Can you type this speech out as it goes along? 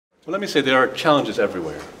Well, let me say there are challenges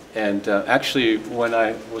everywhere. And actually, when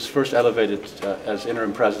I was first elevated as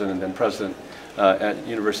interim president and then president at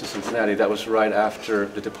University of Cincinnati, that was right after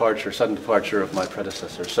the sudden departure of my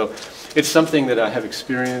predecessor. So it's something that I have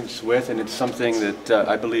experience with, and it's something that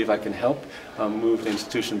I believe I can help move the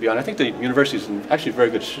institution beyond. I think the university is in actually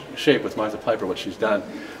very good shape with Martha Piper, what she's done.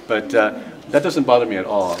 But that doesn't bother me at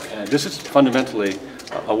all. And this is fundamentally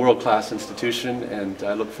a world-class institution, and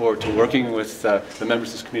I look forward to working with the members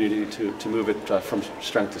of this community to move it from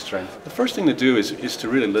strength to strength. The first thing to do is to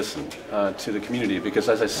really listen to the community, because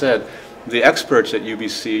as I said, the experts at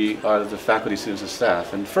UBC are the faculty, students, and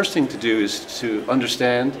staff. And the first thing to do is to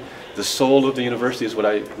understand the soul of the university, is what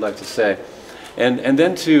I like to say. And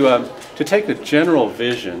then to take the general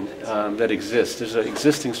vision that exists. There's an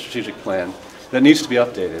existing strategic plan that needs to be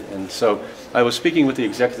updated. And so I was speaking with the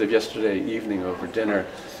executive yesterday evening over dinner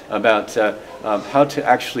about how to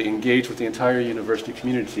actually engage with the entire university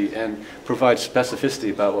community and provide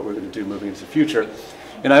specificity about what we're going to do moving into the future.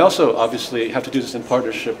 And I also obviously have to do this in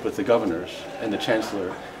partnership with the governors and the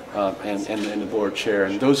chancellor and the board chair.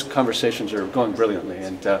 And those conversations are going brilliantly.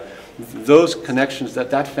 And those connections,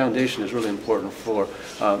 that foundation is really important for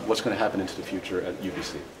what's going to happen into the future at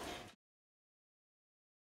UBC.